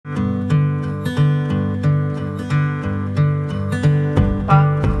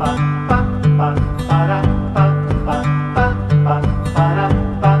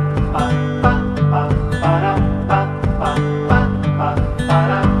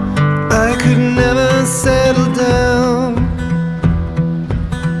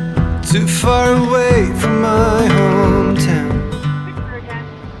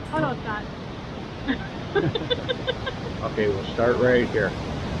start right here.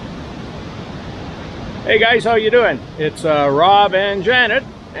 Hey guys, how you doing? It's Rob and Janet,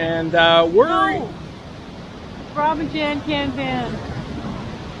 and we're... No. Rob and Jan Can Van.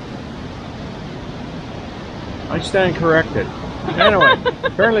 I stand corrected. Anyway,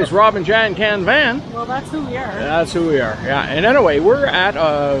 apparently it's Rob and Jan Can Van. Well, that's who we are. That's who we are, yeah. And anyway, we're at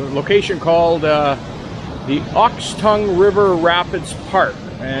a location called the Oxtongue Rapids Park.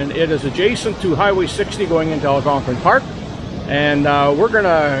 And it is adjacent to Highway 60 going into Algonquin Park. And we're going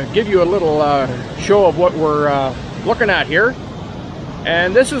to give you a little show of what we're looking at here.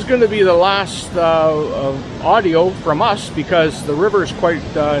 And this is going to be the last audio from us because the river is quite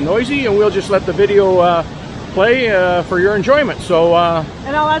noisy, and we'll just let the video play for your enjoyment. So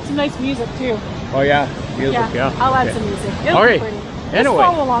and I'll add some nice music too. Oh yeah, music, yeah. I'll add some music. It'll be pretty. Anyway,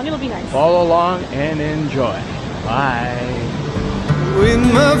 just follow along, it'll be nice. Follow along and enjoy. Bye. With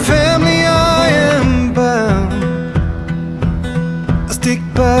my family I am bound. I stick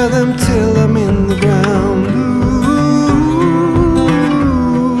by them till I'm in the ground.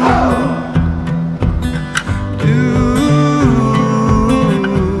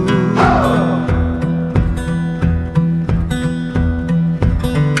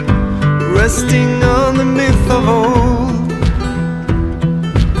 Resting on the myth of old,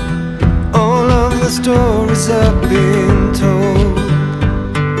 all of the stories I've been told.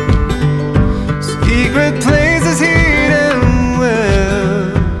 Secret places hidden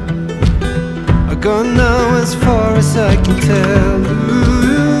well are gone now as far as I can tell.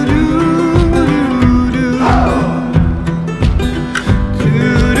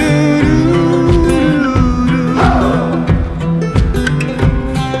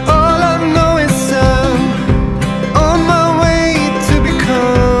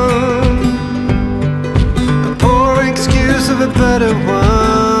 Better one.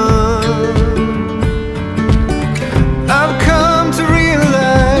 I've come to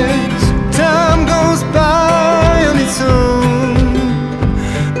realize time goes by on its own.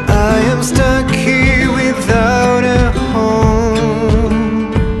 I am stuck here without a home.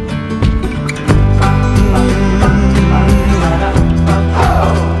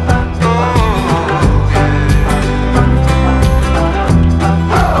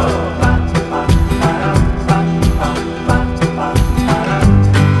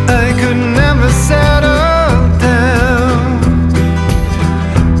 Settle down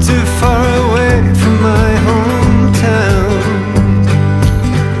too far away from my hometown.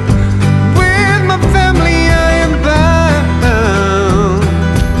 With my family I am bound.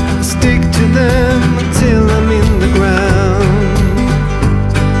 I stick to them until I'm in the ground.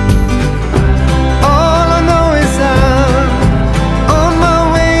 All I know is I'm on my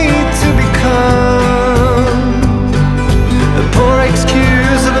way to become a poor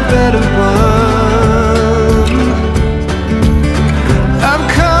excuse of a better one.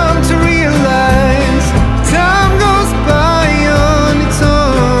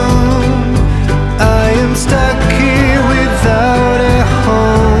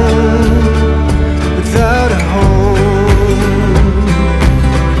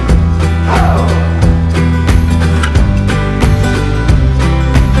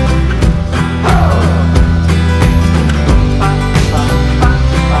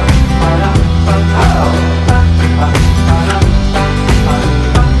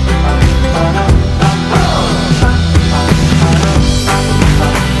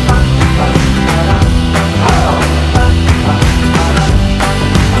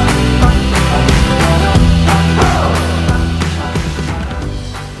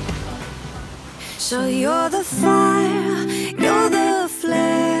 So you're the fire, you're the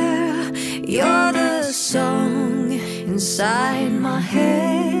flare, you're the song inside my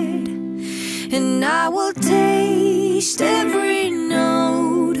head. And I will taste every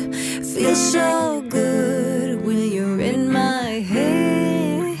note, feel so good when you're in my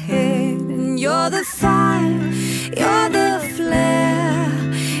head. And you're the fire, you're the flare,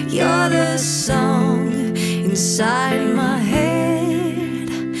 you're the song inside my head.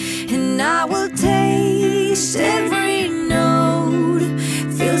 And I will taste every note,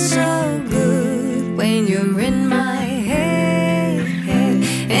 feel so good when you're in my head.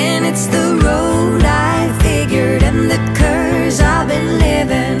 And it's the road I figured and the curse I've been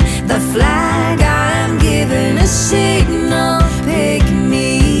living, the flag I'm giving, a signal, pick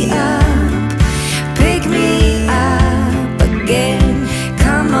me up again,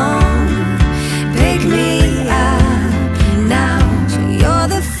 come on, pick me up now. So you're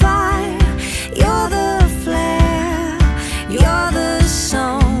the fire, you're the flare,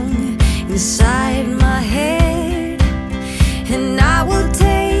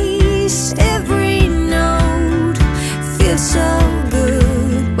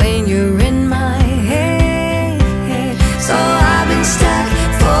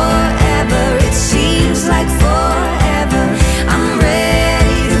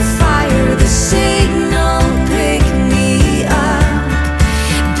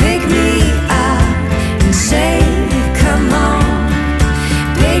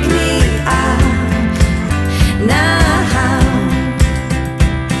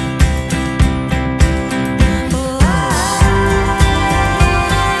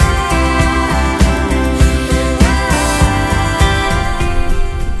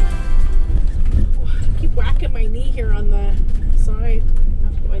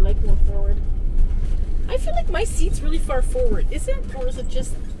 Is it? Or is it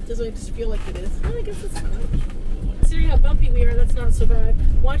just, does it just feel like it is? Well, I guess it's good. Considering how bumpy we are, that's not so bad.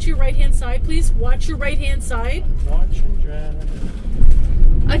 Watch your right-hand side, please. Watch your right-hand side. Watching Janet.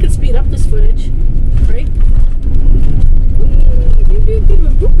 I could speed up this footage, right?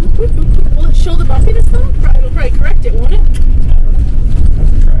 Will it show the bumpiness though? It'll probably correct it, won't it? I don't know.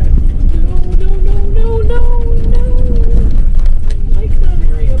 Let's try it. No. I like that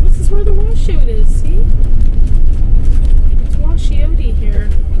area. This is where the washout is, see? It's washy outy here.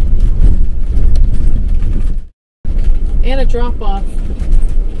 And a drop off.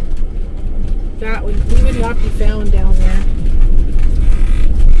 That would, we would not be found down there.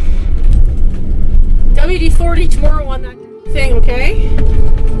 WD-40 tomorrow on that thing, okay?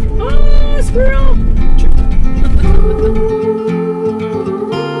 Oh, squirrel!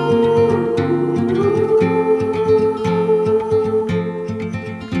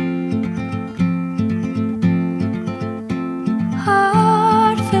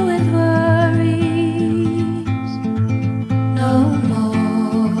 Heart filled with worries, no more.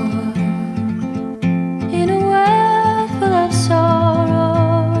 In a world full of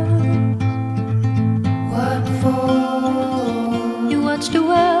sorrow, what for? You watch the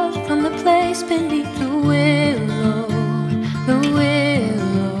world from the place beneath the willow, the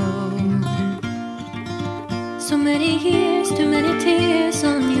willow. So many years, too many tears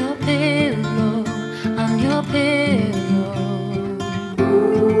on your pillow, on your pillow.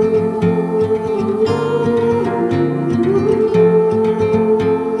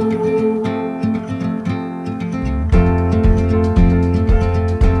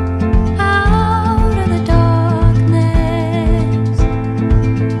 Out of the darkness,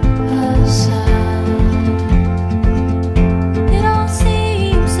 a sound. It all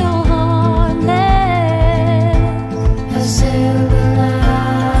seems so harmless, a silver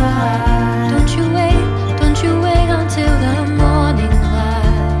light. Don't you wait until the morning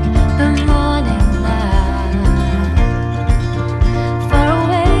light, the morning light. Far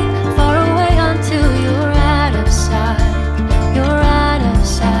away until you're out of sight, you're out of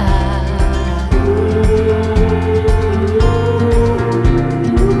sight.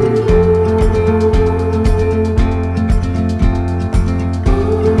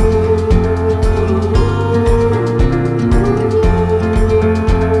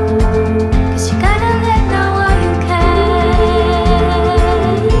 Cause you gotta let know while you can.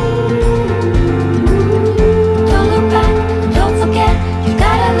 Don't look back, don't forget. You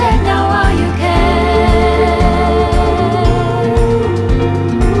gotta let know while you can.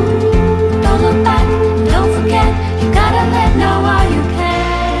 Don't look back, don't forget. You gotta let know while you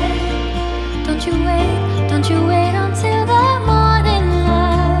can. Don't you wait until the morning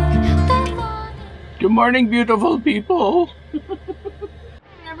light, the morning. Good morning, beautiful people.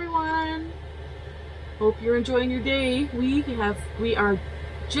 Hey everyone! Hope you're enjoying your day. We are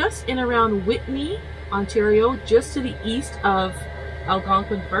just in around Whitney, Ontario, just to the east of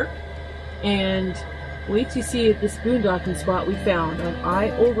Algonquin Park. And wait to see this boondocking spot we found on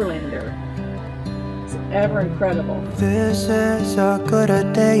Overlander. It's ever incredible. This is as good a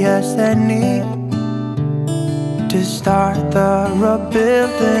day as any to start the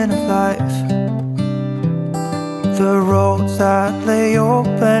rebuilding of life. The roads that lay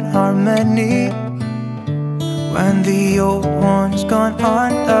open are many when the old one's gone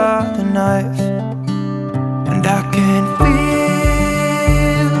under the knife. And I can